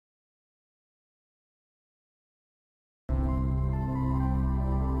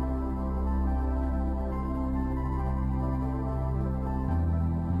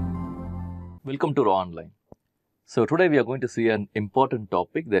Welcome to Raaonline. So today we are going to see an important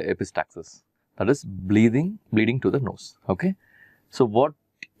topic, the epistaxis, that is bleeding to the nose. Okay. So what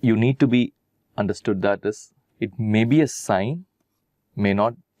you need to be understood that is, it may be a sign, may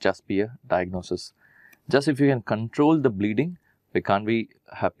not just be a diagnosis. Just if you can control the bleeding, we can't be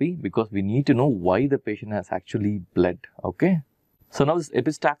happy because we need to know why the patient has actually bled. Okay. So now this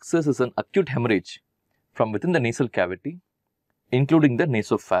epistaxis is an acute hemorrhage from within the nasal cavity, including the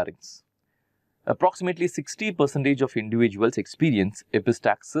nasopharynx. Approximately 60% of individuals experience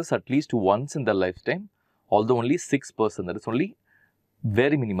epistaxis at least once in their lifetime, although only 6%, that is only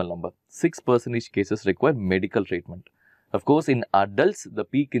very minimal number, 6% cases require medical treatment. Of course, in adults, the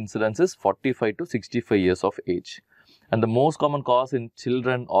peak incidence is 45 to 65 years of age. And the most common cause in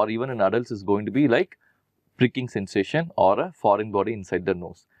children or even in adults is going to be like pricking sensation or a foreign body inside the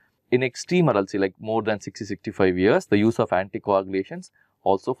nose. In extreme adults, like more than 60-65 years, the use of anticoagulations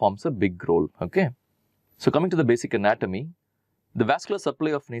also forms a big role. Okay. So coming to the basic anatomy, the vascular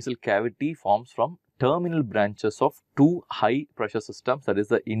supply of nasal cavity forms from terminal branches of two high pressure systems, that is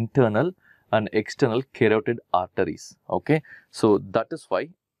the internal and external carotid arteries. Okay. So that is why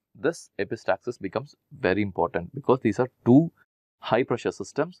this epistaxis becomes very important, because these are two high pressure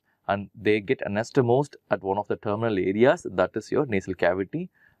systems and they get anastomosed at one of the terminal areas, that is your nasal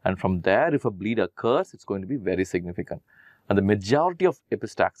cavity, and from there if a bleed occurs, it's going to be very significant. And the majority of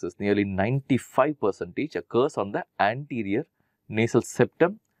epistaxis, nearly 95%, occurs on the anterior nasal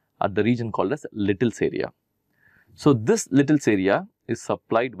septum at the region called as Little's area. So this Little's area is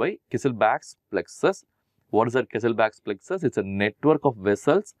supplied by Kesselbach's plexus. What is that Kesselbach's plexus? It's a network of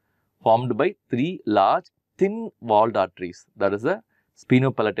vessels formed by three large thin walled arteries, that is the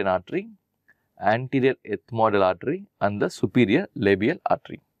sphenopalatine artery, anterior ethmoidal artery and the superior labial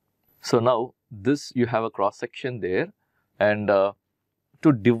artery. So now this you have a cross section there, and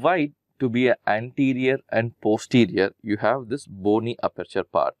to divide to be an anterior and posterior, you have this bony aperture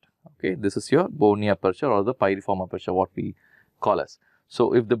part. Okay, this is your bony aperture or the pyriform aperture, what we call as.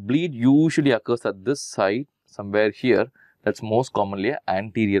 So if the bleed usually occurs at this side, somewhere here, that's most commonly an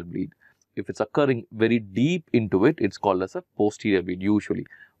anterior bleed. If it's occurring very deep into it, it's called as a posterior bleed usually.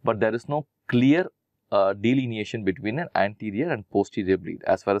 But there is no clear delineation between an anterior and posterior bleed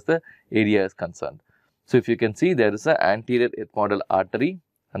as far as the area is concerned. So if you can see, there is an anterior ethmoidal artery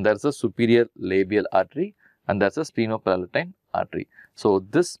and there is a superior labial artery and there's a sphenopalatine artery. So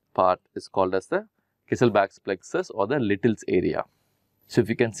this part is called as the Kesselbach's plexus or the Little's area. So if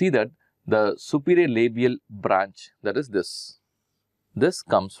you can see that the superior labial branch, that is this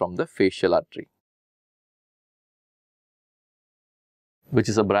comes from the facial artery, which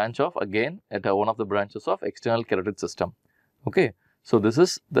is a branch of, again, at one of the branches of external carotid system. Okay. So this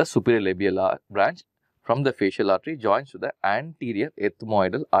is the superior labial branch from the facial artery joins to the anterior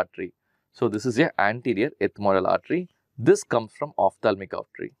ethmoidal artery. So this is the anterior ethmoidal artery. This comes from ophthalmic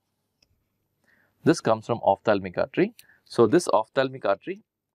artery. This comes from ophthalmic artery. So this ophthalmic artery,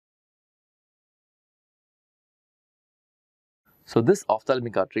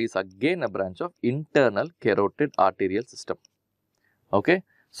 is again a branch of internal carotid arterial system. Okay.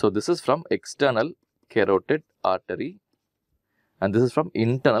 So this is from external carotid artery and this is from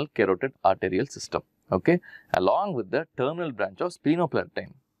internal carotid arterial system. Okay, along with the terminal branch of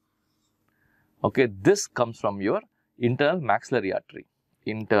sphenopalatine. Okay, this comes from your internal maxillary artery.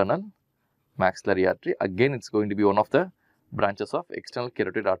 Internal maxillary artery, again it's going to be one of the branches of external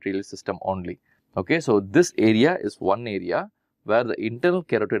carotid arterial system only. Okay, so this area is one area where the internal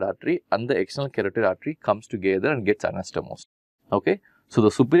carotid artery and the external carotid artery comes together and gets anastomosed. Okay. So the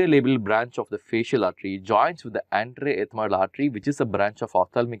superior labial branch of the facial artery joins with the anterior ethmoidal artery, which is a branch of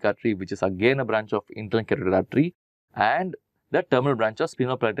ophthalmic artery, which is again a branch of internal carotid artery, and the terminal branch of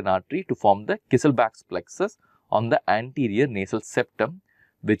sphenopalatine artery to form the Kesselbach's plexus on the anterior nasal septum,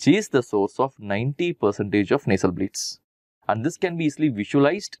 which is the source of 90% of nasal bleeds. And this can be easily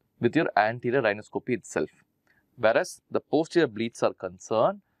visualized with your anterior rhinoscopy itself. Whereas the posterior bleeds are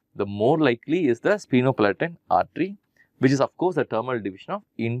concerned, the more likely is the sphenopalatine artery, which is of course the terminal division of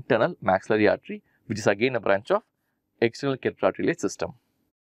internal maxillary artery, which is again a branch of external carotid arterial system.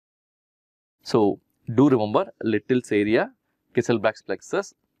 So do remember Little's area, Kesselbach's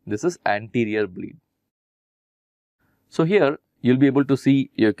plexus, this is anterior bleed. So here you will be able to see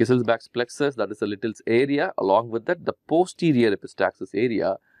your Kesselbach's plexus, that is the Little's area, along with that the posterior epistaxis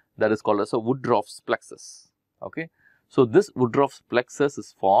area, that is called as a Woodruff's plexus. Okay. So this Woodruff's plexus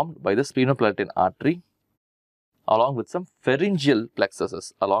is formed by the sphenopalatine artery along with some pharyngeal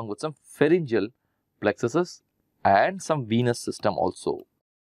plexuses, and some venous system also.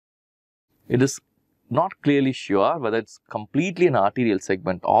 It is not clearly sure whether it's completely an arterial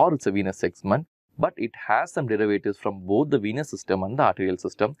segment or it's a venous segment, but it has some derivatives from both the venous system and the arterial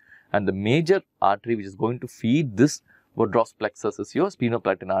system. And the major artery which is going to feed this Woodrow's plexus is your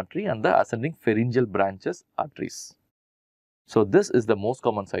sphenopalatine artery and the ascending pharyngeal branches arteries. So this is the most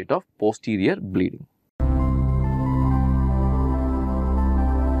common site of posterior bleeding.